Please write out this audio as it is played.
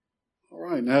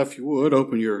right, now if you would,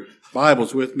 open your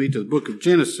Bibles with me to the book of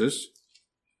Genesis.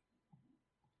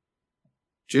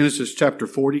 Genesis chapter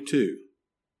 42.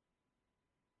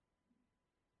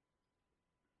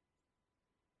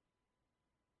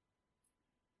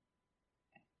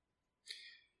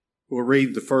 We'll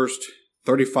read the first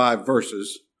 35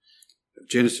 verses of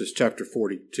Genesis chapter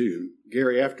 42.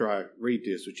 Gary, after I read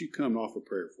this, would you come and offer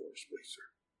prayer for us, please, sir?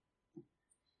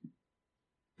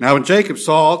 Now when Jacob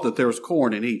saw that there was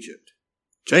corn in Egypt,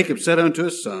 Jacob said unto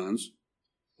his sons,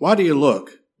 Why do you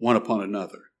look one upon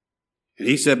another? And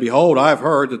he said, Behold, I have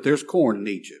heard that there's corn in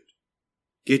Egypt.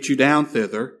 Get you down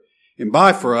thither, and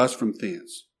buy for us from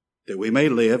thence, that we may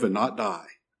live and not die.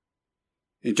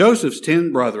 And Joseph's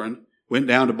 10 brethren went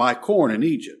down to buy corn in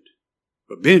Egypt.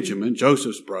 But Benjamin,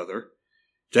 Joseph's brother,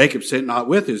 Jacob sent not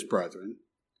with his brethren,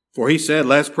 for he said,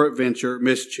 Lest peradventure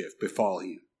mischief befall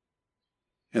him.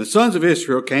 And the sons of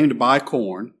Israel came to buy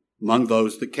corn among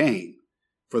those that came,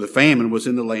 for the famine was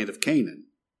in the land of Canaan.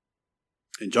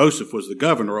 And Joseph was the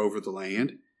governor over the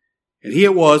land, and he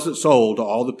it was that sold to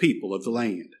all the people of the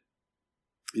land.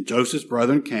 And Joseph's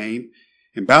brethren came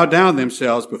and bowed down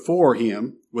themselves before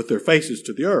him with their faces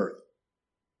to the earth.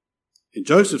 And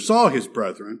Joseph saw his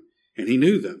brethren, and he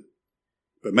knew them,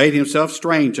 but made himself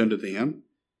strange unto them,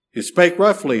 and spake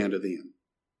roughly unto them.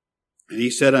 And he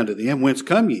said unto them, Whence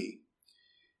come ye?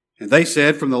 And they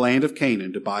said, From the land of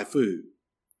Canaan to buy food.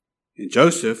 And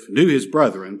Joseph knew his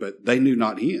brethren, but they knew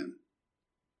not him.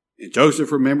 And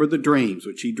Joseph remembered the dreams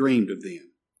which he dreamed of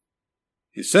them,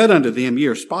 and said unto them, Ye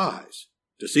are spies,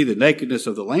 to see the nakedness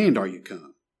of the land are you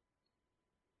come?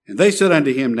 And they said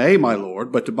unto him, Nay, my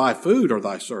lord, but to buy food are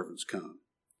thy servants come.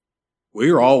 We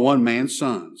are all one man's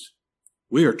sons.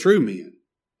 We are true men.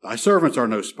 Thy servants are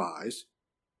no spies.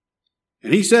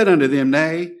 And he said unto them,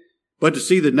 Nay, but to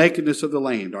see the nakedness of the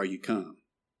land are you come.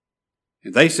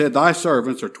 And they said, Thy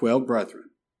servants are 12 brethren,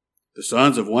 the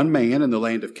sons of one man in the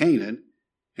land of Canaan,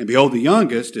 and behold, the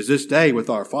youngest is this day with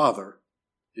our father,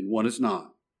 and one is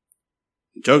not.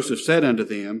 And Joseph said unto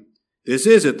them, This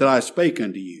is it that I spake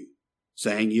unto you,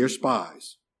 saying, Ye are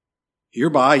spies.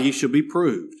 Hereby ye shall be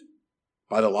proved.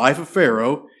 By the life of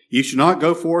Pharaoh ye shall not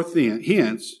go forth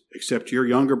hence, except your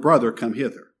younger brother come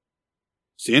hither.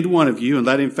 Send one of you, and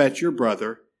let him fetch your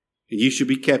brother, and ye shall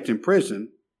be kept in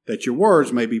prison, that your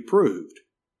words may be proved,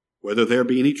 whether there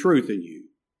be any truth in you.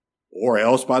 Or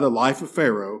else by the life of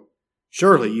Pharaoh,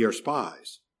 surely ye are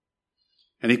spies.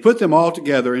 And he put them all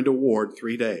together into ward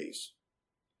 3 days.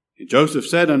 And Joseph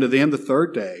said unto them the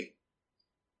 3rd day,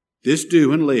 This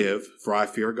do and live, for I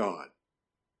fear God.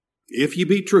 If ye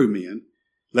be true men,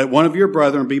 let one of your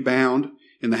brethren be bound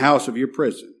in the house of your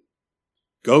prison.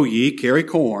 Go ye, carry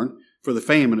corn for the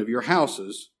famine of your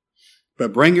houses,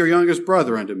 but bring your youngest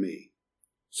brother unto me.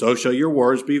 So shall your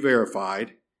words be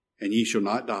verified, and ye shall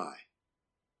not die.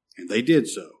 And they did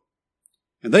so.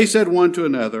 And they said one to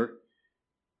another,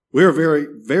 We are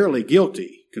verily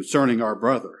guilty concerning our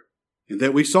brother, in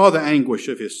that we saw the anguish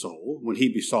of his soul when he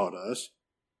besought us,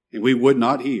 and we would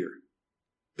not hear.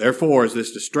 Therefore is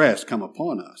this distress come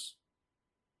upon us.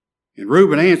 And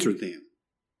Reuben answered them,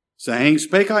 saying,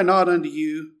 Spake I not unto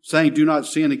you, saying, Do not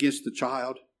sin against the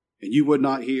child, and you would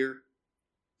not hear?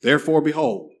 Therefore,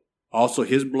 behold, also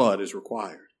his blood is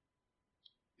required.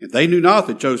 And they knew not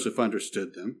that Joseph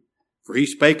understood them, for he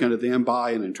spake unto them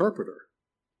by an interpreter.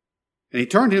 And he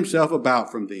turned himself about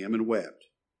from them and wept,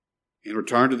 and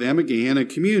returned to them again, and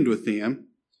communed with them,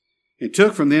 and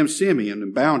took from them Simeon,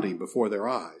 and bound him before their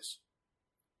eyes.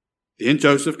 Then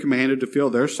Joseph commanded to fill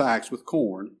their sacks with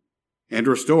corn, and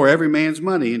to restore every man's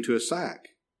money into a sack,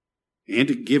 and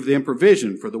to give them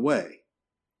provision for the way.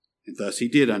 And thus he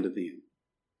did unto them.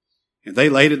 And they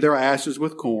laded their asses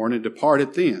with corn, and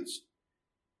departed thence.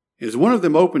 As one of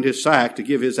them opened his sack to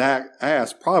give his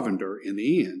ass provender in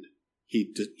the end,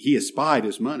 he espied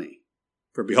his money,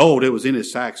 for behold, it was in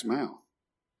his sack's mouth.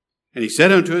 And he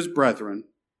said unto his brethren,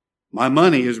 My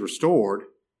money is restored,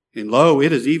 and lo,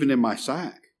 it is even in my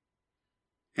sack.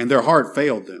 And their heart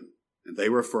failed them, and they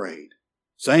were afraid,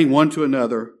 saying one to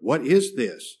another, What is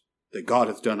this that God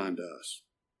hath done unto us?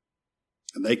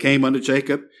 And they came unto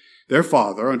Jacob, their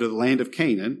father, unto the land of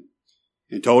Canaan,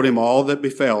 and told him all that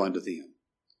befell unto them,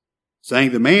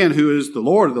 saying, The man who is the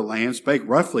Lord of the land spake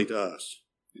roughly to us,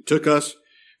 and took us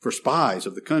for spies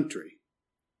of the country.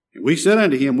 And we said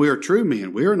unto him, We are true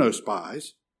men, we are no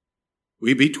spies.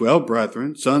 We be 12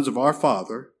 brethren, sons of our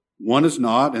father. One is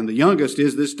not, and the youngest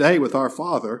is this day with our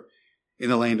father in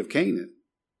the land of Canaan.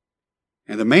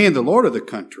 And the man, the Lord of the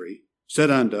country, said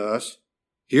unto us,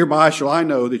 Hereby shall I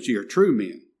know that ye are true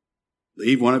men.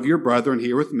 Leave one of your brethren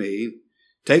here with me,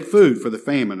 take food for the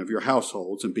famine of your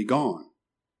households, and be gone.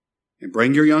 and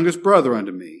bring your youngest brother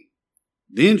unto me.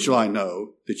 Then shall I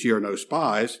know that ye are no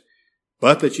spies,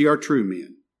 but that ye are true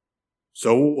men.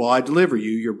 So will I deliver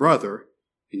you your brother,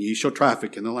 and ye shall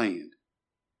traffic in the land.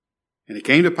 And it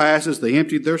came to pass, as they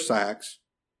emptied their sacks,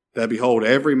 that behold,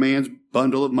 every man's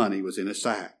bundle of money was in a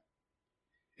sack.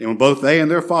 And when both they and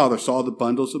their father saw the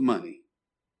bundles of money,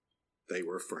 they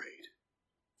were afraid.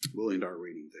 We'll end our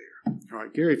reading there. All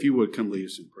right, Gary, if you would come lead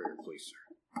us in prayer, please, sir.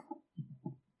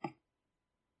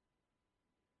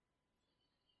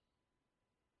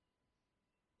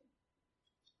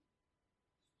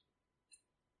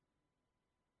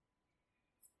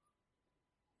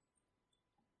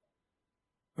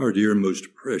 Our dear,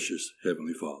 most precious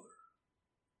Heavenly Father,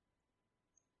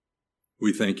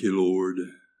 we thank you, Lord,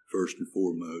 first and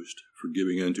foremost, for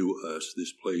giving unto us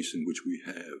this place in which we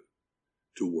have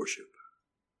to worship.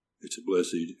 It's a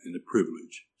blessing and a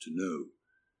privilege to know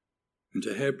and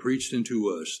to have preached unto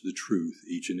us the truth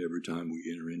each and every time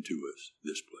we enter into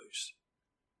this place.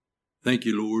 Thank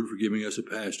you, Lord, for giving us a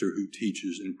pastor who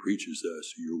teaches and preaches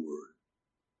us your word,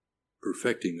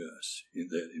 perfecting us in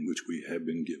that in which we have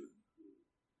been given.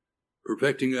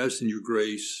 Perfecting us in your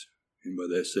grace, and by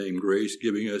that same grace,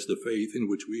 giving us the faith in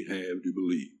which we have to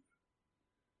believe.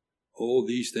 All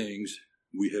these things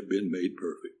we have been made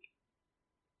perfect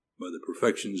by the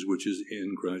perfections which is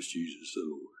in Christ Jesus the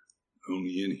Lord.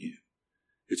 Only in him.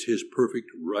 It's his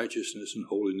perfect righteousness and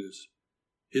holiness,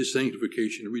 his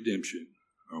sanctification and redemption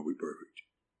are we perfect.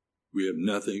 We have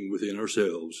nothing within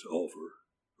ourselves to offer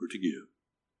or to give.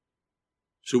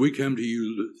 So we come to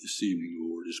you this evening,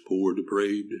 Lord, as poor,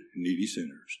 depraved, needy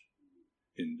sinners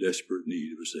in desperate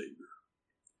need of a Savior.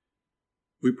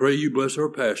 We pray you bless our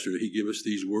pastor, that he give us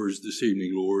these words this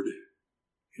evening, Lord,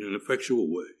 in an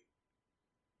effectual way.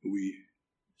 We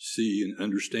see and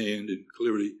understand and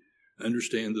clearly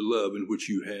understand the love in which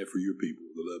you have for your people,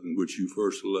 the love in which you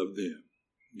first loved them,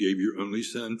 gave your only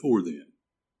Son for them.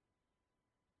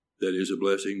 That is a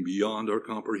blessing beyond our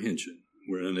comprehension.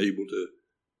 We're unable to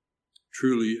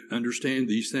truly understand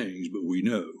these things, but we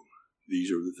know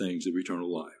these are the things of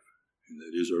eternal life, and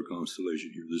that is our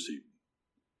consolation here this evening.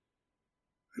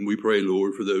 And we pray,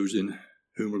 Lord, for those in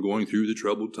whom are going through the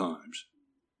troubled times,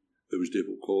 those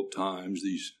difficult times,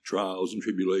 these trials and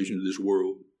tribulations of this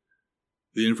world,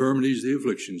 the infirmities, the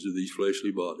afflictions of these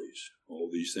fleshly bodies. All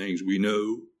these things we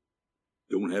know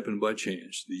don't happen by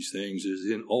chance. These things, as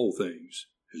in all things,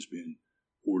 has been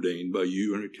ordained by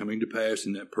you and are coming to pass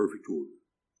in that perfect order.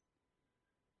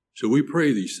 So we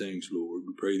pray these things, Lord.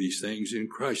 We pray these things in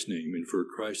Christ's name and for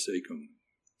Christ's sake only.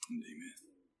 And amen.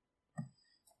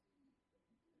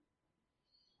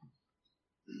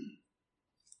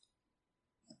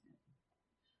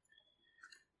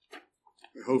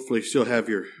 Hopefully you still have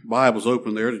your Bibles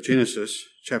open there to Genesis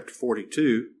chapter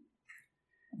 42.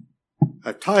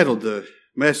 I've titled the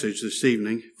message this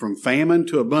evening, From Famine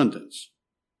to Abundance.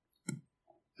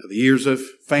 Now, the years of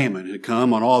famine had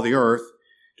come on all the earth,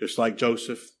 just like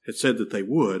Joseph had said that they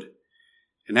would.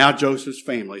 And now Joseph's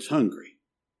family is hungry.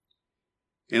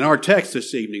 In our text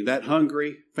this evening, that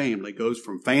hungry family goes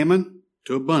from famine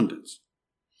to abundance.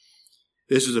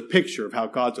 This is a picture of how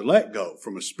God's elect go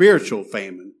from a spiritual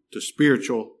famine to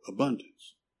spiritual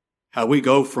abundance. How we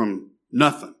go from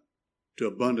nothing to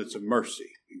abundance of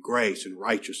mercy and grace and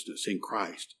righteousness in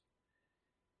Christ.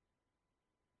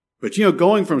 But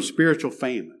going from spiritual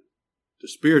famine to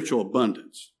spiritual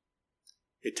abundance,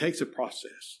 it takes a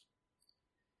process.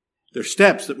 There's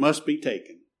steps that must be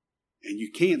taken, and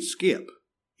you can't skip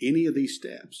any of these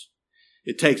steps.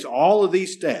 It takes all of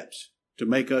these steps to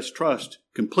make us trust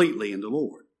completely in the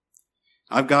Lord.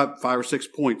 I've got 5 or 6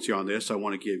 points here on this I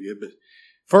want to give you, but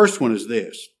first one is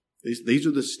this. These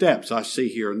are the steps I see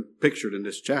here pictured in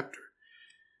this chapter.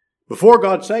 Before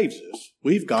God saves us,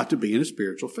 we've got to be in a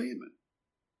spiritual famine.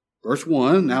 Verse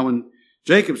 1, now when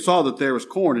Jacob saw that there was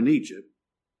corn in Egypt,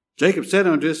 Jacob said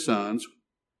unto his sons,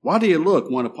 Why do you look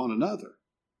one upon another?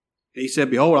 And he said,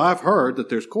 Behold, I've heard that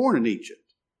there's corn in Egypt.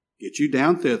 Get you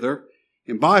down thither,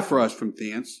 and buy for us from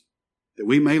thence, that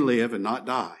we may live and not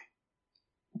die.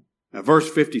 Now,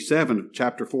 verse 57 of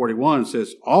chapter 41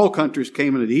 says, All countries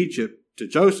came into Egypt to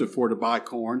Joseph for to buy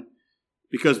corn,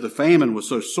 because the famine was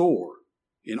so sore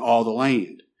in all the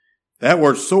land. That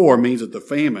word sore means that the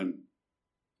famine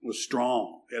was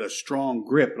strong. It had a strong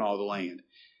grip in all the land.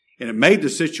 And it made the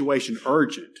situation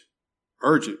urgent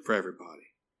for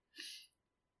everybody.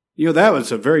 That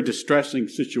was a very distressing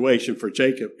situation for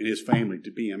Jacob and his family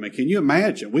to be in. I mean, can you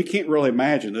imagine? We can't really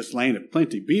imagine this land of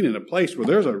plenty being in a place where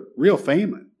there's a real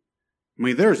famine. I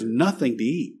mean, there's nothing to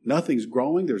eat. Nothing's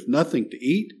growing. There's nothing to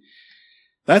eat.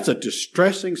 That's a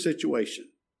distressing situation.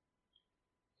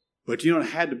 But it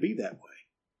had to be that way.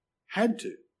 Had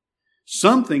to.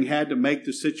 Something had to make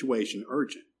the situation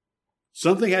urgent.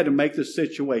 Something had to make the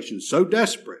situation so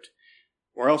desperate,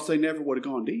 or else they never would have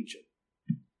gone to Egypt.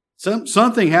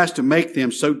 Something has to make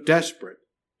them so desperate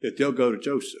that they'll go to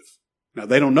Joseph. Now,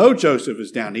 they don't know Joseph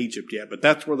is down in Egypt yet, but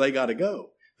that's where they got to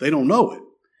go. They don't know it.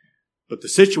 But the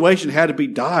situation had to be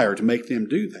dire to make them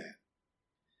do that.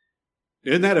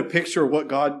 Isn't that a picture of what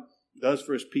God does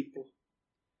for his people?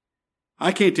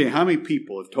 I can't tell you how many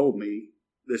people have told me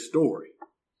this story,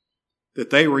 that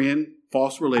they were in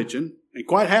false religion and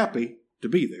quite happy to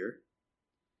be there.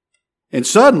 And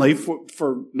suddenly,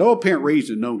 for no apparent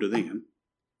reason known to them,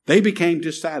 they became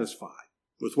dissatisfied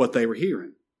with what they were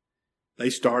hearing. They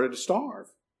started to starve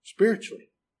spiritually.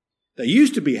 They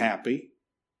used to be happy.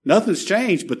 Nothing's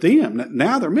changed but them.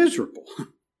 Now they're miserable.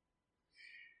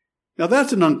 Now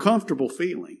that's an uncomfortable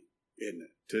feeling, isn't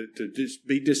it? To just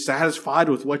be dissatisfied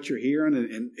with what you're hearing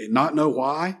and not know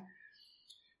why.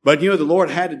 But the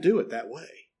Lord had to do it that way.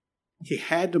 He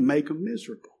had to make them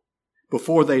miserable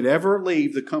before they'd ever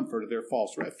leave the comfort of their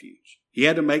false refuge. He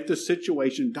had to make the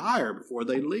situation dire before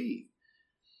they leave.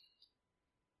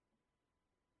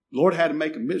 The Lord had to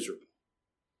make them miserable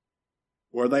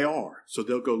where they are, so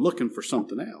they'll go looking for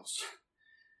something else.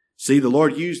 See, the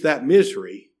Lord used that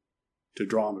misery to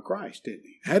draw them to Christ, didn't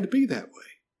he? It had to be that way.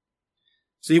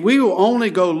 See, we will only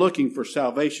go looking for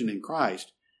salvation in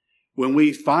Christ when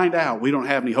we find out we don't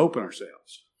have any hope in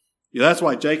ourselves. That's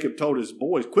why Jacob told his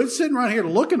boys, quit sitting right here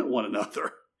looking at one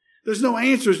another. There's no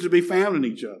answers to be found in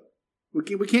each other.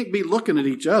 We can't be looking at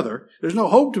each other. There's no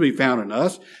hope to be found in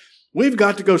us. We've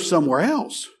got to go somewhere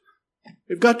else.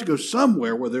 We've got to go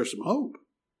somewhere where there's some hope.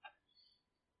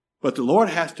 But the Lord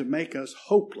has to make us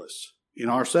hopeless in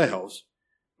ourselves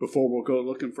before we'll go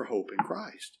looking for hope in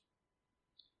Christ.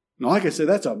 Now, like I said,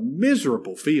 that's a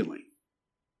miserable feeling,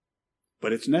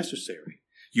 but it's necessary.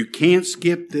 You can't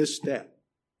skip this step.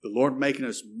 The Lord making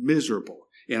us miserable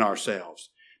in ourselves,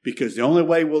 because the only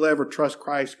way we'll ever trust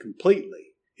Christ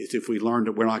completely is if we learn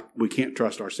that we can't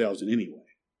trust ourselves in any way.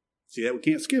 See that? We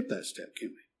can't skip that step, can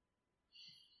we?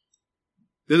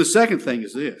 Then the second thing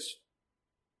is this.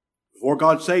 Before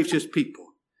God saves his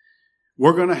people,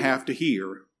 we're going to have to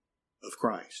hear of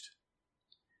Christ.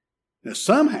 Now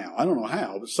somehow, I don't know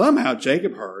how, but somehow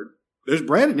Jacob heard there's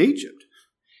bread in Egypt.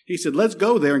 He said, let's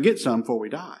go there and get some before we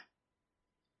die.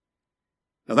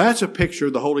 Now that's a picture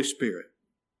of the Holy Spirit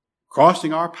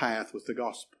crossing our path with the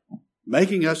gospel,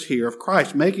 making us hear of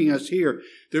Christ, making us hear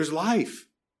there's life,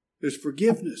 there's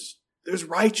forgiveness, there's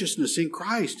righteousness in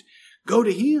Christ. Go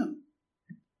to him.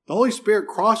 The Holy Spirit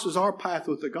crosses our path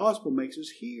with the gospel, makes us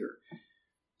hear.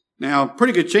 Now,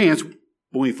 pretty good chance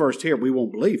when we first hear it, we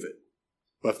won't believe it.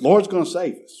 But if the Lord's going to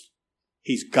save us,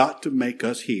 he's got to make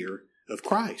us hear of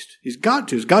Christ. He's got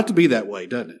to. It's got to be that way,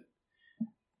 doesn't it?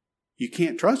 You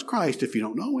can't trust Christ if you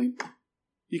don't know him.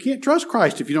 You can't trust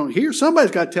Christ if you don't hear.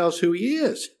 Somebody's got to tell us who he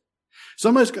is.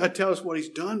 Somebody's got to tell us what he's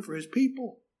done for his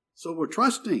people. So we're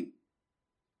trusting.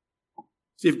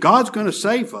 See, if God's going to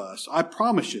save us, I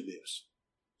promise you this.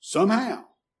 Somehow,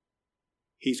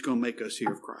 he's going to make us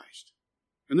hear of Christ.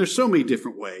 And there's so many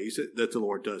different ways that the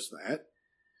Lord does that.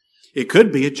 It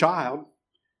could be a child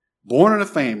born in a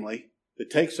family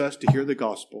that takes us to hear the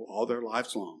gospel all their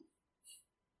lives long.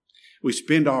 We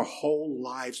spend our whole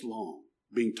lives long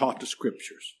being taught the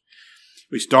scriptures.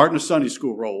 We start in the Sunday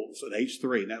school roles at age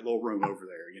 3 in that little room over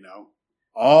there,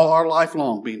 all our life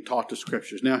long being taught the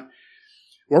scriptures. Now,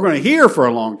 we're going to hear for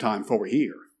a long time before we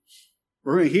hear.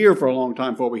 We're going to hear for a long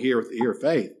time before we hear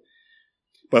faith.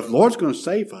 But if the Lord's going to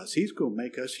save us, he's going to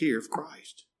make us hear of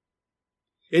Christ.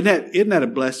 Isn't that a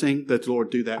blessing that the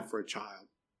Lord do that for a child?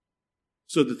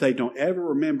 So that they don't ever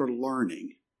remember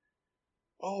learning,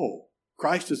 oh,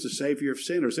 Christ is the Savior of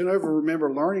sinners. They don't ever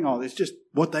remember learning all this. It's just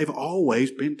what they've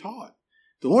always been taught.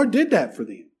 The Lord did that for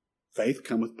them. Faith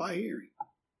cometh by hearing.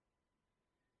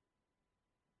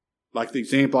 Like the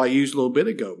example I used a little bit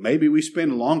ago. Maybe we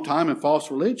spend a long time in false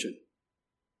religion.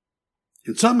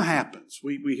 And something happens.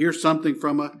 We hear something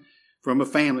from a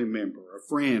family member, a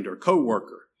friend, or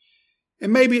coworker.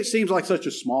 And maybe it seems like such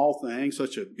a small thing,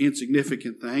 such an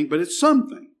insignificant thing, but it's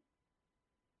something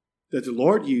that the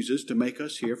Lord uses to make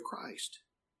us hear of Christ.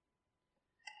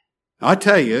 I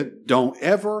tell you, don't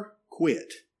ever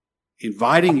quit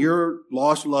inviting your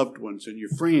lost loved ones and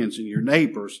your friends and your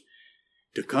neighbors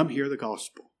to come hear the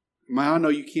gospel. I know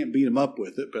you can't beat them up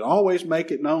with it, but always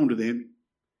make it known to them.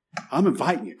 I'm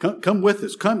inviting you. Come with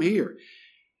us. Come here.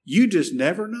 You just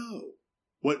never know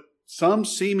what some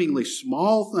seemingly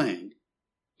small thing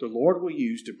the Lord will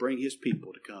use to bring his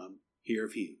people to come hear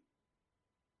of him.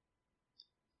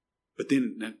 But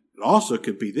then it also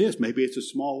could be this. Maybe it's a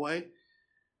small way.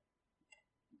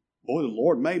 boy, the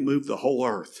Lord may move the whole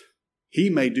earth. He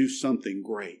may do something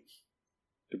great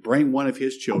to bring one of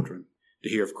his children to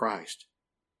hear of Christ.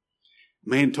 A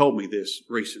man told me this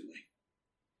recently.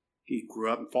 He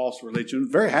grew up in false religion,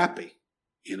 very happy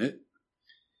in it.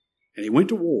 And he went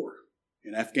to war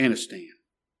in Afghanistan.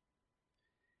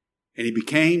 And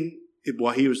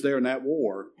while he was there in that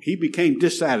war, he became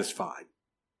dissatisfied,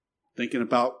 thinking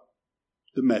about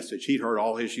the message he'd heard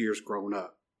all his years growing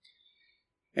up.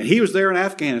 And he was there in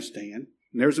Afghanistan,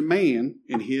 and there's a man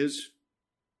in his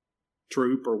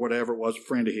troop or whatever it was, a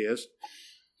friend of his,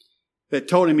 that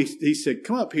told him, he said,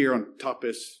 come up here on top of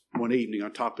this, one evening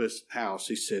on top of this house.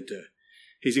 He said,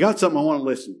 he's got something I want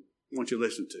you to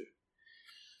listen to.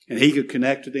 And he could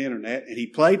connect to the internet, and he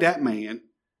played that man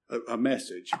a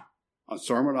message on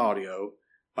sermon audio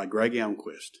by Greg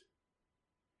Elmquist.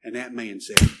 And that man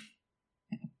said,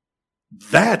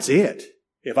 that's it.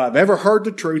 If I've ever heard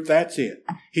the truth, that's it.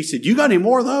 He said, you got any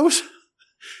more of those?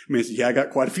 The man said, yeah, I got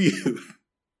quite a few.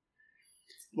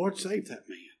 Lord saved that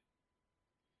man.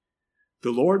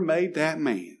 The Lord made that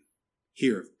man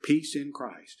hear of peace in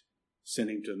Christ, sent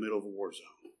him to the middle of a war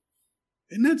zone.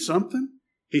 Isn't that something?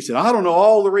 He said, I don't know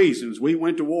all the reasons we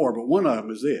went to war, but one of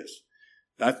them is this.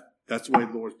 That's the way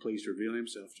the Lord's pleased to reveal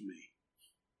himself to me.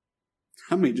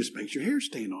 I mean, it just makes your hair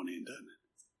stand on end, doesn't it?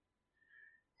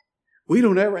 We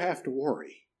don't ever have to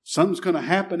worry. Something's going to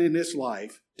happen in this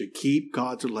life to keep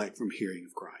God's elect from hearing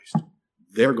of Christ.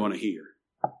 They're going to hear.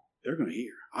 They're going to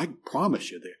hear. I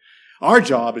promise you that. Our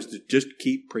job is to just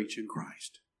keep preaching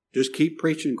Christ. Just keep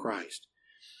preaching Christ.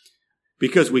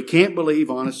 Because we can't believe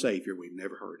on a Savior we've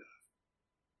never heard of.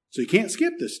 So you can't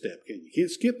skip this step, can you? You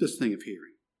can't skip this thing of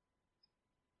hearing.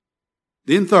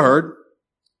 Then third,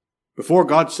 before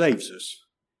God saves us,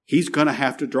 He's going to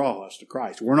have to draw us to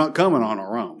Christ. We're not coming on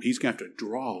our own. He's going to have to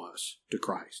draw us to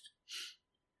Christ.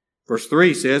 Verse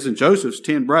 3 says, and Joseph's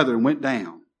 10 brethren went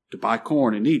down to buy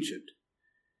corn in Egypt.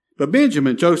 But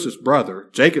Benjamin, Joseph's brother,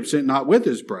 Jacob sent not with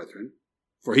his brethren,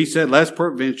 for he said, lest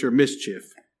peradventure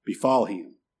mischief befall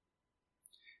him.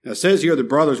 Now it says here the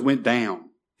brothers went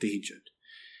down to Egypt.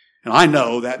 And I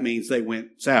know that means they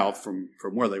went south from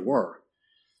where they were.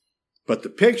 But the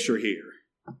picture here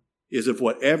is of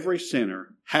what every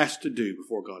sinner has to do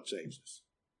before God saves us.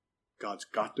 God's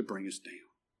got to bring us down.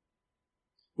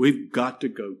 We've got to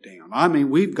go down. I mean,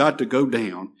 we've got to go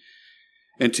down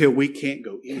until we can't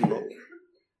go any lower.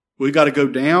 We've got to go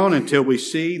down until we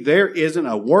see there isn't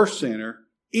a worse sinner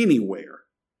anywhere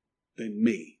than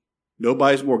me.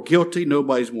 Nobody's more guilty.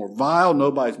 Nobody's more vile.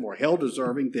 Nobody's more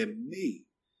hell-deserving than me.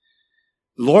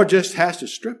 The Lord just has to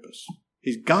strip us.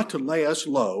 He's got to lay us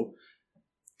low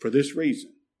for this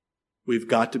reason. We've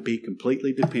got to be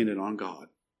completely dependent on God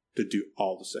to do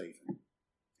all the saving.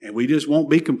 And we just won't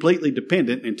be completely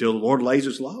dependent until the Lord lays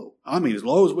us low. I mean, as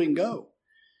low as we can go.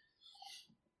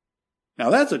 Now,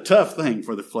 that's a tough thing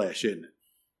for the flesh, isn't it?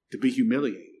 To be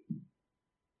humiliated.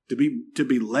 To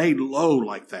be laid low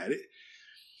like that.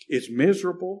 It's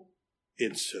miserable.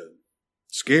 It's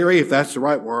scary, if that's the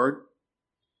right word.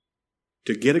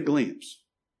 To get a glimpse,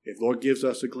 if the Lord gives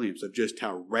us a glimpse of just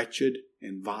how wretched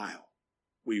and vile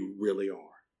we really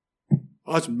are.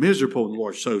 Oh, it's miserable when the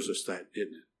Lord shows us that,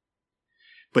 isn't it?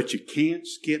 But you can't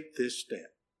skip this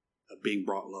step of being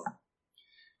brought low.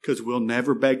 Because we'll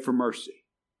never beg for mercy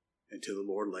until the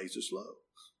Lord lays us low.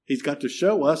 He's got to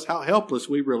show us how helpless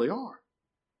we really are.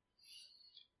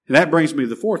 And that brings me to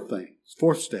the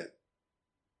fourth step.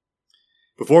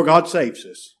 Before God saves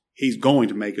us, He's going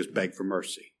to make us beg for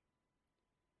mercy.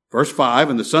 Verse 5,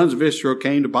 and the sons of Israel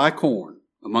came to buy corn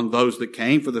among those that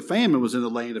came, for the famine was in the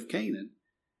land of Canaan.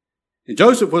 And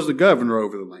Joseph was the governor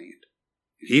over the land.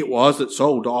 And he it was that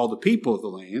sold to all the people of the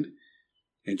land.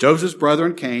 And Joseph's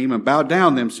brethren came and bowed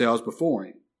down themselves before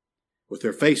him, with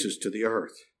their faces to the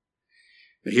earth.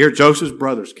 And here Joseph's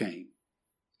brothers came.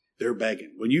 They're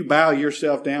begging. When you bow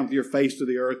yourself down with your face to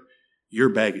the earth, you're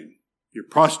begging. You're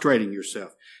prostrating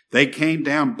yourself. They came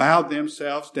down, bowed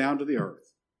themselves down to the earth.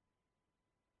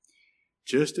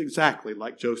 Just exactly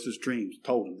like Joseph's dreams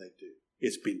told him they'd do.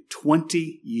 It's been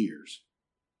 20 years.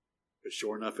 But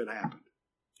sure enough, it happened.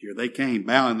 Here they came,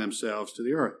 bowing themselves to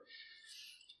the earth.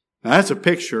 Now that's a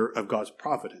picture of God's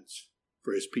providence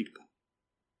for His people.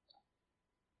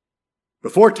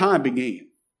 Before time began,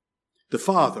 the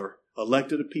Father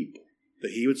elected a people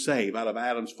that He would save out of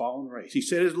Adam's fallen race. He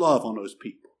set His love on those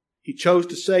people. He chose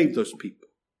to save those people.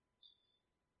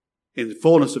 In the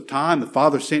fullness of time, the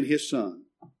Father sent His Son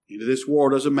into this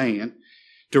world as a man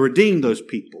to redeem those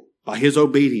people by His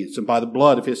obedience and by the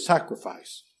blood of His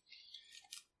sacrifice.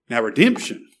 Now,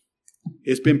 redemption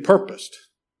has been purposed.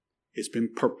 It's been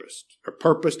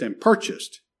purposed and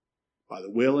purchased by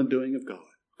the will and doing of God.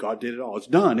 God did it all. It's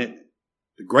done, isn't it?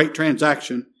 The great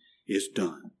transaction is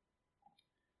done.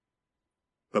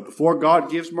 But before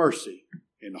God gives mercy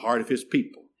in the heart of his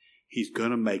people, he's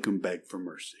going to make them beg for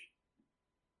mercy.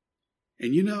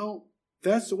 And you know,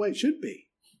 that's the way it should be.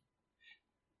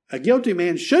 A guilty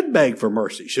man should beg for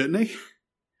mercy, shouldn't he?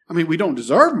 I mean, we don't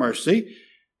deserve mercy.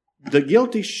 The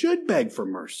guilty should beg for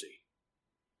mercy.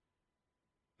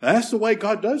 That's the way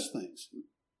God does things.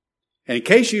 And in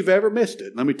case you've ever missed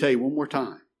it, let me tell you one more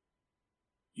time.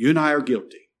 You and I are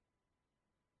guilty.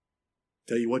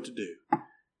 Tell you what to do.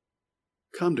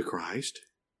 Come to Christ.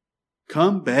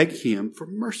 Come beg him for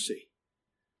mercy.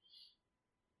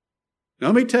 Now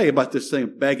let me tell you about this thing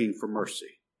of begging for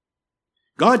mercy.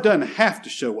 God doesn't have to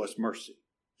show us mercy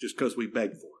just because we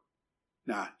beg for it.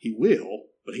 Now, he will,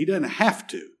 but he doesn't have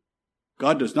to.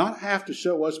 God does not have to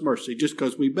show us mercy just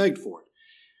because we begged for it.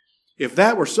 If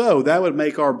that were so, that would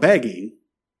make our begging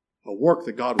a work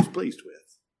that God was pleased with.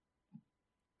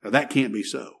 Now, that can't be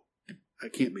so.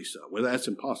 That can't be so. Well, that's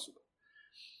impossible.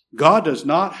 God does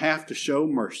not have to show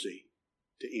mercy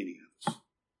to any of us.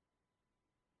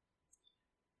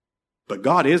 But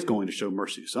God is going to show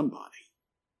mercy to somebody.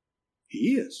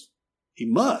 He is. He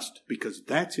must, because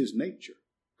that's his nature.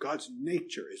 God's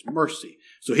nature is mercy.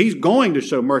 So he's going to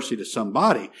show mercy to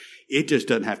somebody. It just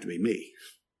doesn't have to be me.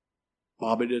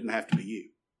 Bob, it doesn't have to be you.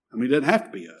 I mean, it doesn't have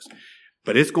to be us.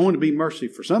 But it's going to be mercy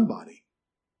for somebody.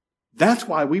 That's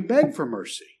why we beg for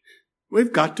mercy.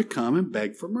 We've got to come and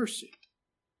beg for mercy.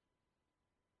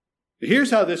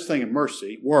 Here's how this thing of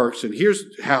mercy works, and here's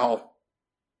how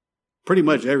pretty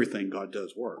much everything God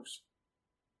does works.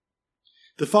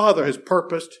 The Father has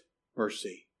purposed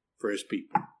mercy for his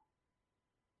people.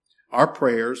 Our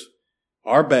prayers,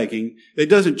 our begging, it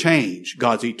doesn't change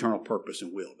God's eternal purpose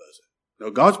and will, does it?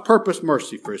 No, God's purposed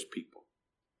mercy for his people.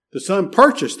 The Son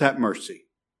purchased that mercy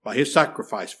by his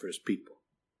sacrifice for his people.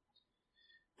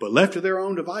 But left to their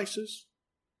own devices,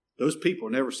 those people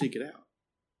never seek it out.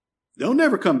 They'll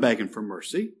never come begging for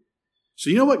mercy. So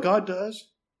you know what God does?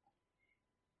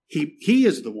 He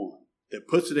is the one that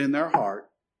puts it in their heart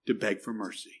to beg for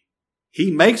mercy. He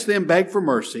makes them beg for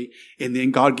mercy, and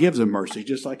then God gives them mercy,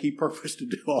 just like he purposed to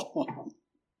do all along.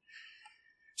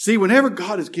 See, whenever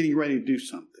God is getting ready to do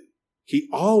something, he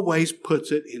always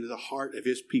puts it into the heart of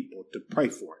his people to pray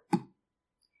for it.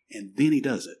 And then he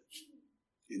does it.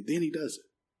 And then he does it.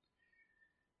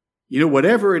 You know,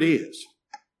 whatever it is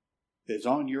that's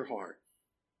on your heart,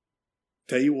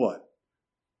 tell you what,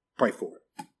 pray for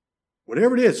it.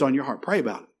 Whatever it is on your heart, pray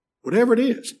about it. Whatever it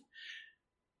is,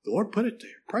 the Lord put it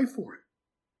there. Pray for it.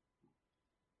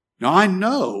 Now, I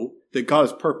know that God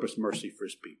has purposed mercy for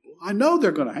his people. I know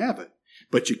they're going to have it.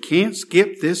 But you can't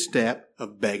skip this step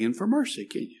of begging for mercy,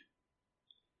 can you?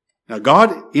 Now,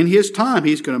 God, in his time,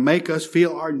 he's going to make us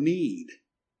feel our need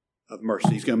of mercy.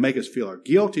 He's going to make us feel our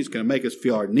guilt. He's going to make us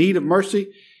feel our need of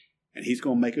mercy. And he's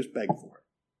going to make us beg for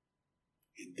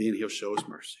it. And then he'll show us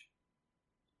mercy.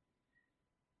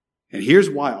 And here's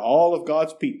why all of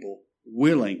God's people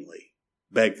willingly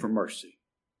beg for mercy.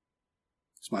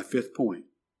 It's my fifth point.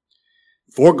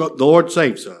 Before the Lord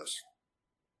saves us,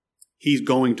 he's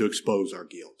going to expose our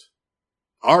guilt.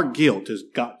 Our guilt has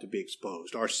got to be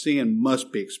exposed. Our sin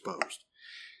must be exposed.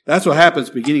 That's what happens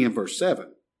beginning in verse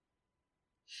 7.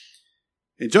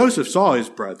 And Joseph saw his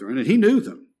brethren, and he knew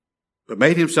them, but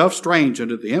made himself strange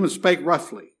unto them, and spake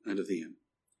roughly unto them.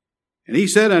 And he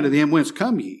said unto them, Whence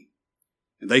come ye?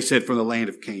 And they said, From the land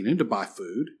of Canaan, to buy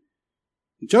food.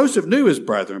 And Joseph knew his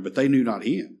brethren, but they knew not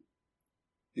him.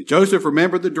 And Joseph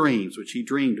remembered the dreams which he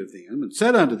dreamed of them, and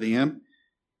said unto them,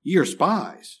 Ye are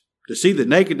spies. To see the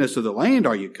nakedness of the land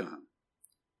are you come?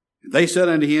 And they said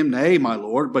unto him, Nay, my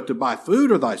lord, but to buy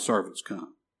food are thy servants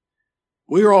come.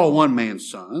 We are all one man's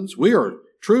sons. We are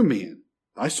true men.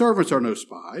 Thy servants are no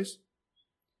spies.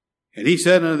 And he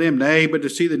said unto them, Nay, but to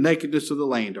see the nakedness of the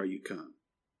land are you come.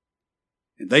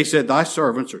 And they said, Thy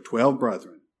servants are 12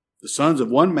 brethren, the sons of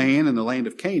one man in the land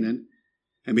of Canaan.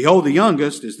 And behold, the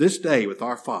youngest is this day with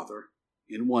our father,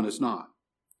 and one is not.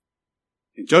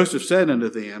 And Joseph said unto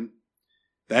them,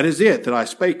 That is it that I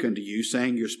spake unto you,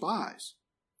 saying, You're spies.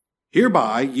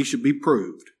 Hereby ye should be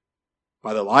proved.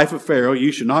 By the life of Pharaoh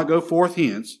you should not go forth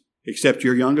hence, except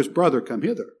your youngest brother come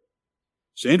hither.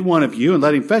 Send one of you, and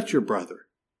let him fetch your brother.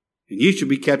 And ye shall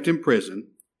be kept in prison,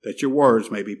 that your words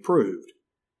may be proved,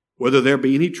 whether there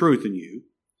be any truth in you,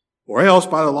 or else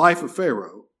by the life of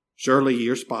Pharaoh, surely ye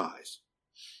are spies.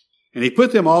 And he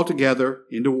put them all together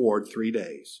into ward 3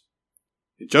 days.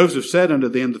 And Joseph said unto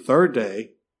them the third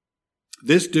day,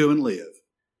 This do and live,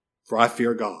 for I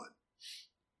fear God.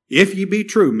 If ye be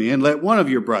true men, let one of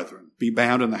your brethren be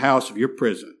bound in the house of your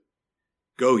prison.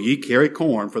 Go ye, carry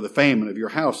corn for the famine of your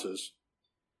houses,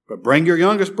 but bring your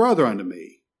youngest brother unto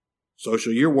me. So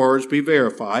shall your words be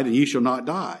verified, and ye shall not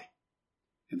die.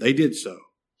 And they did so.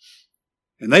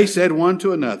 And they said one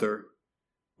to another,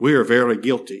 We are verily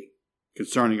guilty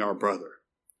concerning our brother,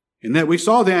 in that we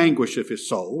saw the anguish of his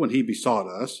soul when he besought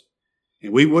us,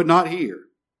 and we would not hear.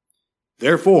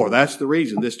 Therefore, that's the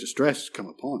reason this distress has come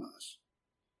upon us.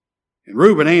 And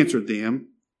Reuben answered them,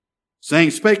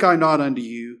 saying, Spake I not unto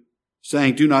you,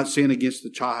 saying, Do not sin against the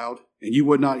child, and you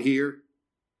would not hear?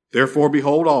 Therefore,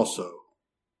 behold also,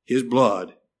 his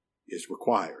blood is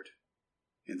required.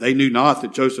 And they knew not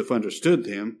that Joseph understood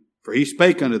them, for he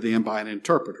spake unto them by an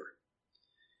interpreter.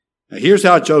 Now here's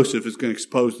how Joseph is going to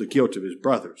expose the guilt of his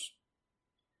brothers.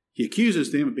 He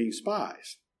accuses them of being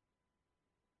spies.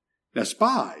 Now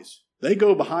spies, they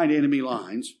go behind enemy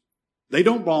lines. They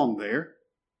don't belong there.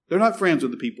 They're not friends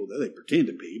with the people that they pretend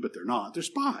to be, but they're not. They're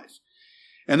spies.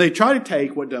 And they try to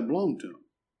take what doesn't belong to them.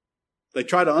 They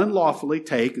try to unlawfully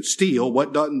take and steal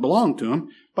what doesn't belong to them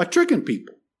by tricking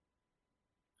people.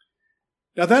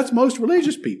 Now that's most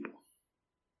religious people.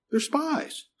 They're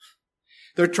spies.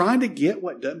 They're trying to get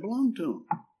what doesn't belong to them.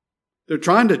 They're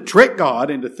trying to trick God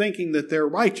into thinking that they're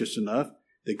righteous enough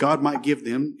that God might give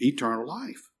them eternal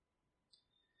life.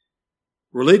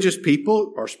 Religious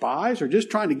people or spies are just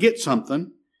trying to get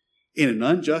something in an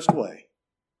unjust way.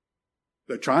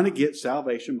 They're trying to get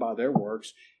salvation by their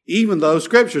works, even though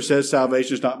Scripture says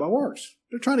salvation is not by works.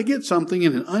 They're trying to get something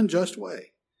in an unjust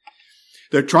way.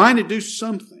 They're trying to do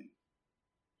something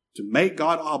to make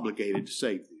God obligated to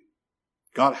save them.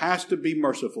 God has to be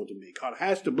merciful to me. God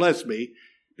has to bless me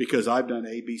because I've done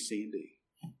A, B, C, and D.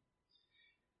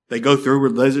 They go through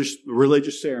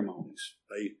religious ceremonies.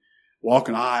 They walk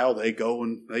an aisle. They go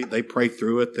and they pray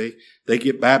through it. They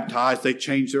get baptized. They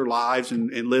change their lives and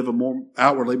live a more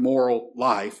outwardly moral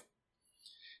life.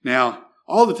 Now,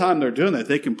 all the time they're doing that,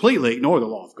 they completely ignore the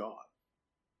law of God.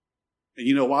 And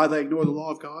you know why they ignore the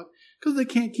law of God? Because they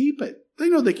can't keep it. They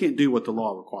know they can't do what the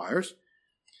law requires.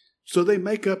 So they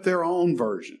make up their own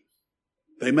version.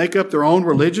 They make up their own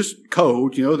religious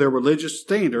code, their religious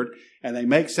standard, and they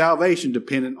make salvation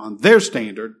dependent on their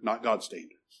standard, not God's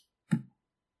standard.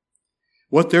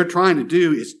 What they're trying to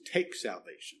do is take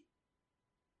salvation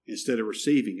instead of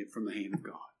receiving it from the hand of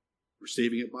God,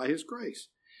 receiving it by His grace.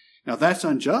 Now that's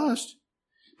unjust,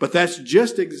 but that's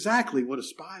just exactly what a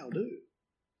spy will do.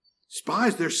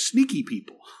 Spies, they're sneaky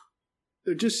people.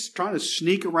 They're just trying to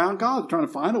sneak around God. They're trying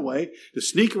to find a way to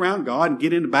sneak around God and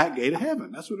get in the back gate of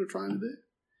heaven. That's what they're trying to do.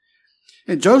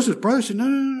 And Joseph's brother said,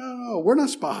 no, we're not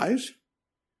spies.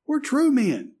 We're true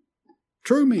men.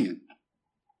 True men.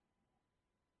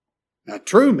 Now,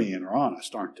 true men are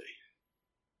honest, aren't they?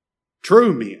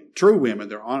 True men, true women,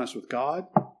 they're honest with God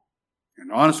and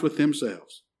they're honest with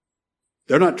themselves.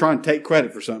 They're not trying to take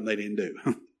credit for something they didn't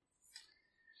do.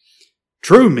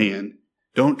 True men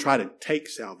don't try to take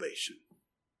salvation.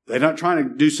 They're not trying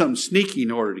to do something sneaky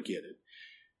in order to get it.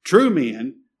 True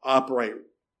men operate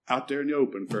out there in the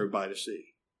open for everybody to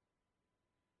see.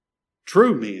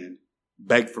 True men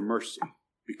beg for mercy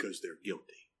because they're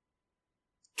guilty.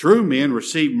 True men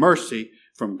receive mercy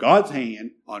from God's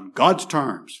hand on God's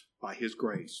terms by His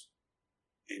grace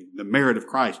and the merit of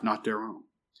Christ, not their own.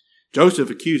 Joseph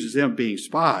accuses them of being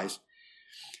spies,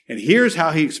 and here's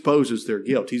how he exposes their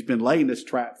guilt. He's been laying this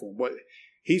trap for them.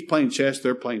 He's playing chess,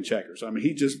 they're playing checkers.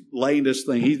 He's just laying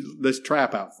this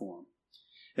trap out for them.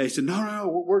 And they said,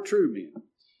 no, we're true men.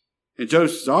 And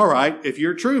Joseph says, all right, if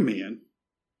you're true men,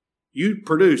 you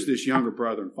produce this younger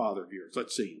brother and father of yours.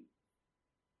 Let's see him.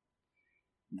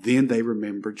 Then they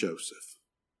remembered Joseph.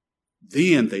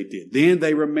 Then they did. Then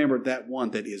they remembered that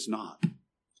one that is not.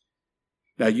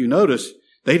 Now you notice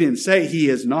they didn't say he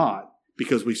is not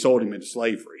because we sold him into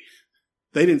slavery.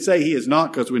 They didn't say he is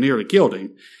not because we nearly killed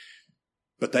him.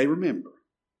 But they remember.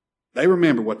 They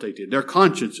remember what they did. Their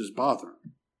conscience is bothering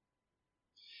them.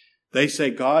 They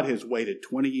say God has waited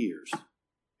 20 years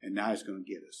and now He's going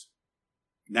to get us.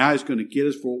 Now He's going to get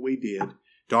us for what we did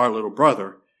to our little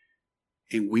brother,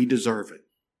 and we deserve it.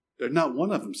 There's not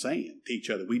one of them saying to each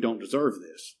other, we don't deserve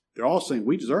this. They're all saying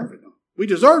we deserve it. We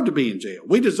deserve to be in jail.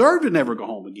 We deserve to never go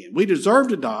home again. We deserve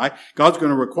to die. God's going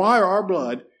to require our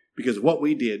blood because of what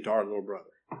we did to our little brother.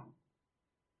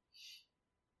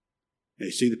 Now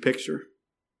you see the picture?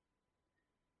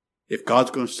 If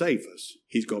God's going to save us,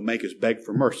 He's going to make us beg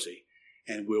for mercy,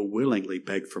 and we'll willingly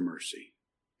beg for mercy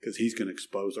because He's going to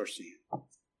expose our sin.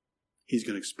 He's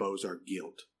going to expose our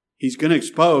guilt. He's going to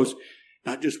expose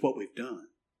not just what we've done.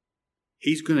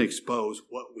 He's going to expose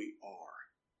what we are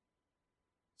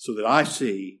so that I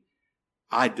see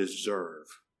I deserve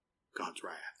God's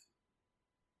wrath.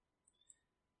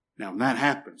 Now, when that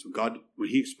happens, when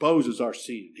He exposes our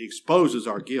sin, He exposes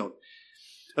our guilt,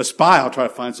 a spy will try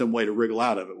to find some way to wriggle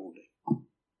out of it, won't he?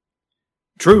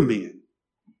 True men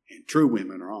and true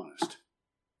women are honest.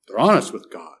 They're honest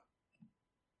with God.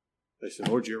 They say,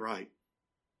 Lord, you're right.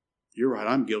 You're right.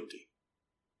 I'm guilty.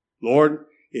 Lord,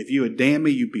 if you had damned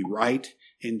me, you'd be right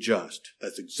and just.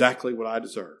 That's exactly what I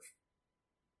deserve.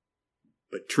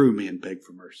 But true men beg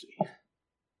for mercy.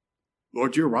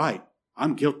 Lord, you're right.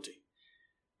 I'm guilty.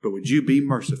 But would you be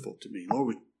merciful to me?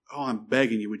 Lord, I'm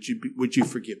begging you, would you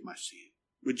forgive my sin?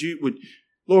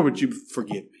 Lord, would you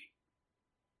forgive me?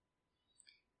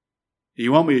 Do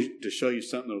you want me to show you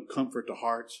something that will comfort the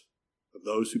hearts of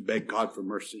those who beg God for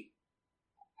mercy?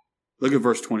 Look at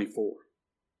verse 24.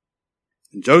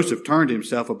 And Joseph turned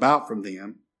himself about from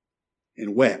them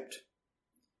and wept,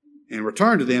 and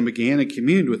returned to them again and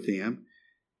communed with them,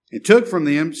 and took from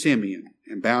them Simeon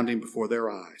and bound him before their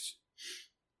eyes.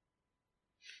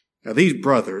 Now these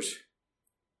brothers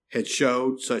had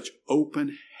showed such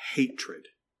open hatred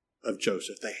of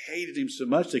Joseph. They hated him so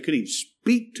much they couldn't even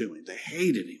speak to him. They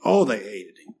hated him. Oh, they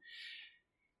hated him.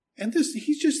 And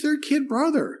he's just their kid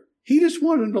brother. He just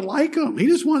wanted them to like him. He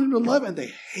just wanted them to love him. And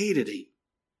they hated him.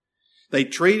 They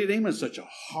treated him in such a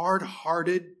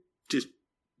hard-hearted, just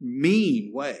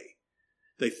mean way.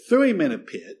 They threw him in a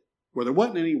pit where there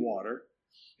wasn't any water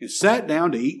and sat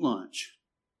down to eat lunch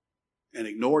and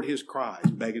ignored his cries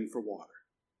begging for water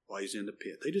while he's in the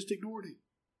pit. They just ignored him.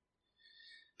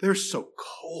 They're so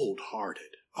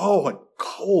cold-hearted. Oh, and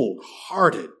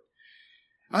cold-hearted.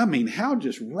 I mean, how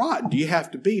just rotten do you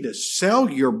have to be to sell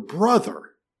your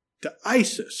brother to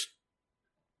ISIS?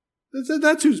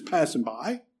 That's who's passing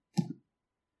by.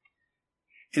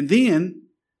 And then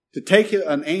to take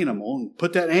an animal and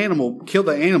kill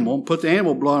the animal and put the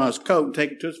animal blood on his coat and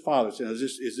take it to his father and say,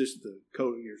 is this the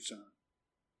coat of your son?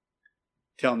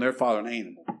 Telling their father an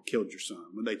animal killed your son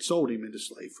when they'd sold him into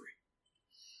slavery.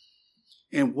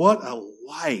 And what a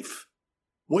life.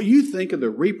 What you think of the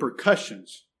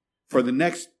repercussions for the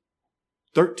next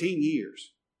 13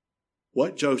 years.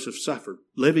 What Joseph suffered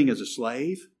living as a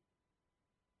slave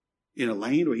in a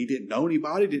land where he didn't know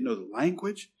anybody, didn't know the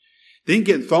language. Then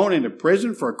getting thrown into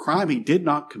prison for a crime he did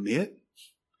not commit.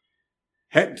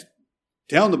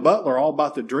 Telling the butler all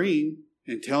about the dream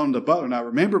and telling the butler, now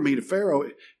remember me to Pharaoh.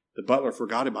 The butler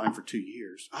forgot about him for 2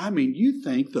 years. I mean, you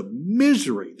think the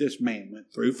misery this man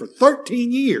went through for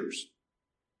 13 years.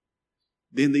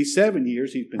 Then these 7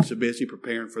 years, he's been so busy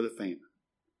preparing for the famine.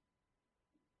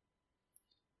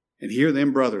 And here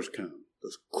them brothers come.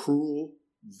 Those cruel,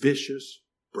 vicious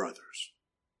brothers.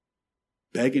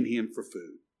 Begging him for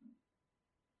food.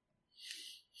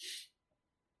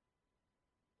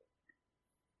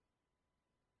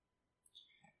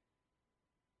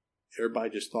 Everybody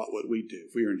just thought what we'd do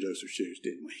if we were in Joseph's shoes,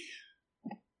 didn't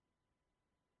we?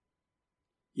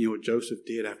 You know what Joseph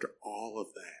did after all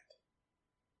of that?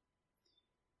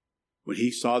 When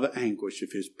he saw the anguish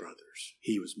of his brothers,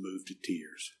 he was moved to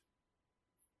tears.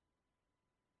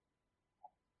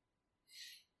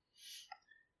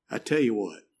 I tell you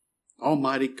what,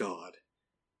 Almighty God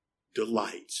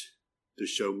delights to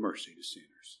show mercy to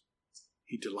sinners.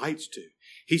 He delights to.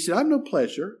 He said, I have no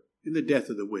pleasure in the death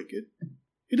of the wicked.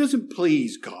 It doesn't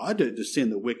please God to send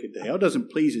the wicked to hell. It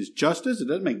doesn't please His justice. It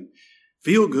doesn't make Him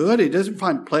feel good. It doesn't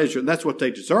find pleasure. And that's what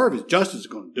they deserve. His justice is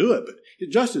going to do it. But His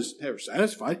justice is never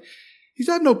satisfied. He's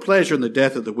had no pleasure in the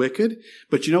death of the wicked.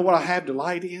 But you know what I have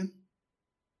delight in?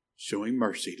 Showing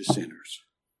mercy to sinners.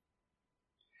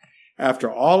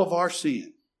 After all of our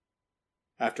sin,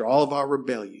 after all of our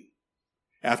rebellion,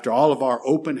 after all of our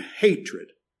open hatred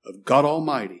of God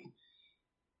Almighty,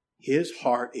 His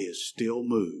heart is still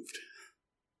moved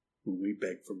when we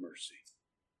beg for mercy.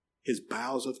 His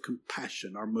bowels of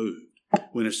compassion are moved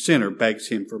when a sinner begs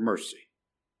Him for mercy.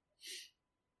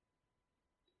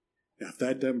 Now, if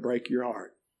that doesn't break your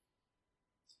heart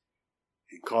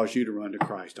and cause you to run to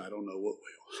Christ, I don't know what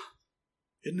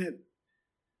will. Isn't it?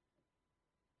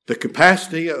 The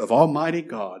capacity of Almighty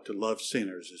God to love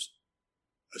sinners is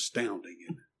astounding,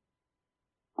 isn't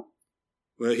it?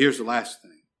 Well, here's the last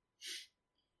thing.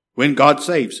 When God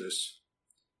saves us,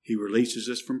 He releases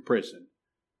us from prison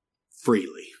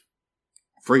freely.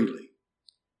 Freely.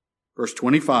 Verse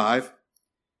 25,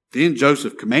 then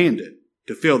Joseph commanded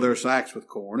to fill their sacks with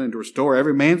corn and to restore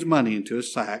every man's money into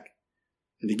his sack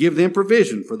and to give them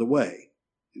provision for the way.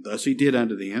 And thus he did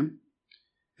unto them.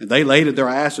 And they laded their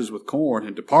asses with corn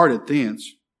and departed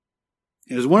thence.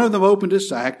 And as one of them opened his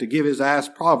sack to give his ass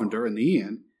provender in the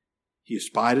end, he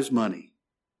espied his money.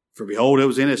 For behold, it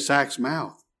was in his sack's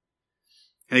mouth.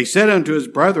 And he said unto his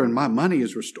brethren, my money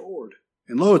is restored,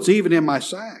 and lo, it's even in my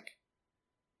sack.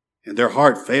 And their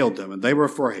heart failed them, and they were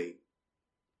afraid,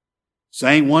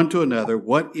 saying one to another,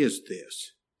 what is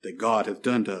this that God hath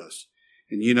done to us?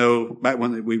 And you know, back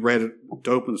when we read it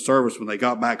to open the service, when they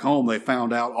got back home, they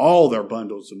found out all their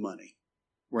bundles of money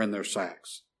were in their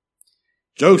sacks.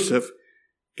 Joseph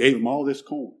gave them all this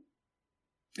corn.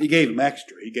 He gave them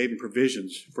extra. He gave them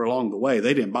provisions for along the way.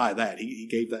 They didn't buy that. He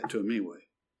gave that to them anyway.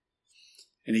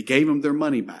 And he gave them their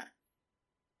money back.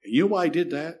 And you know why he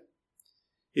did that?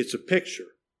 It's a picture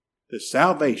that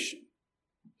salvation,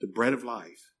 the bread of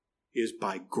life, is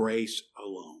by grace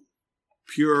alone.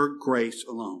 Pure grace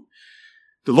alone.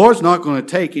 The Lord's not going to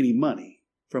take any money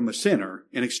from a sinner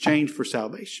in exchange for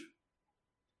salvation.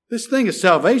 This thing of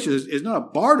salvation is not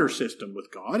a barter system with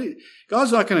God.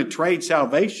 God's not going to trade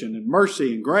salvation and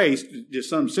mercy and grace to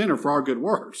some sinner for our good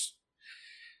works.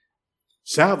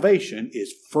 Salvation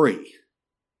is free.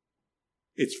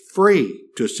 It's free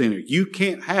to a sinner. You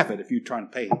can't have it if you're trying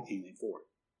to pay anything for it.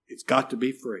 It's got to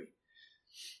be free.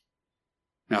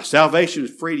 Now, salvation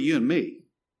is free to you and me.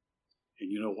 And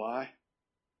you know why?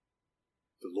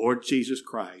 The Lord Jesus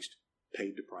Christ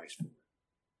paid the price for it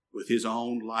with his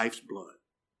own life's blood.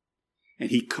 And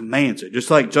he commands it.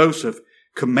 Just like Joseph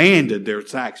commanded their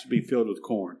sacks to be filled with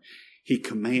corn. He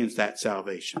commands that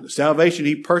salvation. The salvation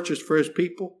he purchased for his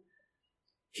people,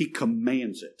 he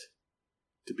commands it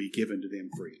to be given to them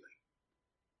freely.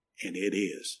 And it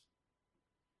is.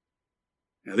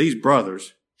 Now these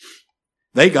brothers,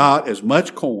 they got as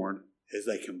much corn as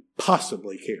they can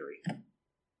possibly carry.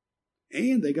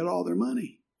 And they got all their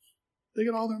money. They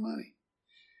got all their money.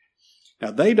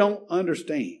 Now they don't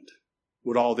understand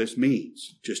what all this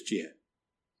means just yet.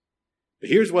 But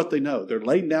here's what they know. They're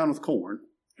laden down with corn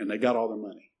and they got all their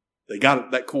money. They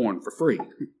got that corn for free.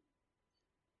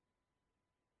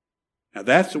 Now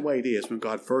that's the way it is when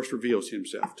God first reveals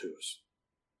himself to us.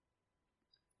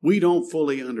 We don't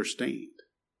fully understand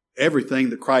everything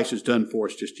that Christ has done for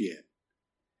us just yet.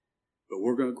 But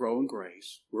we're going to grow in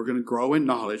grace. We're going to grow in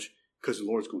knowledge because the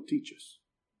Lord's going to teach us.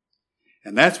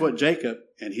 And that's what Jacob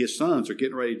and his sons are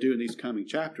getting ready to do in these coming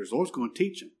chapters. The Lord's going to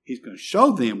teach them. He's going to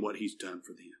show them what he's done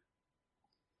for them.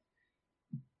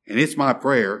 And it's my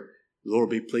prayer, the Lord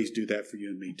will be pleased to do that for you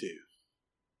and me too.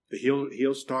 That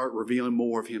he'll start revealing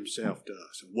more of himself to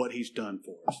us and what he's done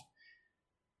for us.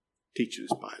 Teaching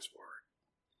us by his word.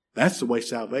 That's the way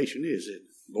salvation is. The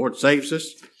Lord saves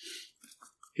us.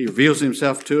 He reveals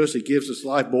himself to us. He gives us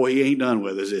life. Boy, he ain't done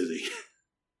with us, is he?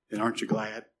 And aren't you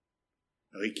glad?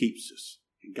 No, he keeps us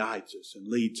and guides us and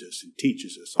leads us and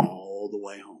teaches us all the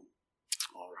way home.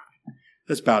 All right.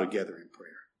 Let's bow together in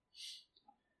prayer.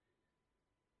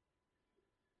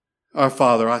 Our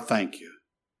Father, I thank you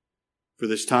for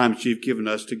this time that you've given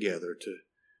us together to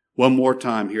one more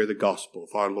time hear the gospel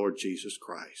of our Lord Jesus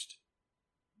Christ.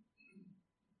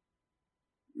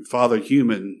 Father,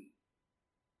 human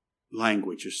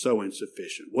language is so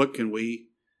insufficient. What can we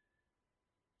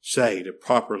say to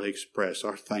properly express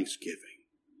our thanksgiving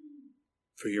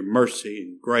for your mercy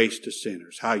and grace to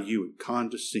sinners, how you would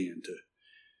condescend to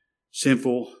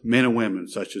sinful men and women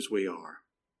such as we are?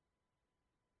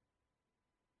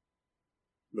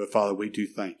 But Father, we do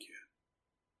thank you.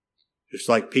 Just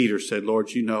like Peter said,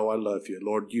 Lord, you know I love you.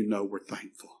 Lord, you know we're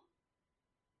thankful.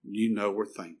 You know we're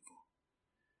thankful.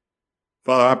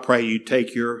 Father, I pray you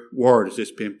take your word as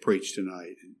it's been preached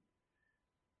tonight and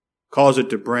cause it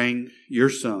to bring your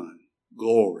Son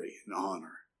glory and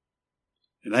honor.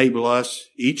 Enable us,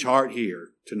 each heart here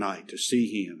tonight, to see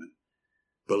him and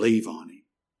believe on him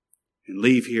and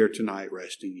leave here tonight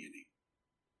resting in him.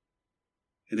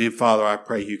 And then, Father, I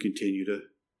pray you continue to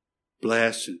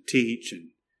bless and teach and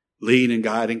lead and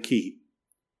guide and keep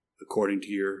according to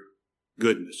your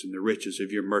goodness and the riches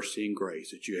of your mercy and grace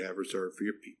that you have reserved for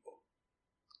your people.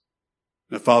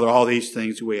 Now, Father, all these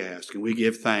things we ask, and we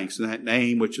give thanks in that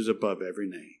name which is above every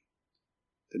name,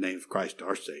 the name of Christ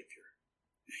our Savior.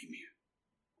 Amen.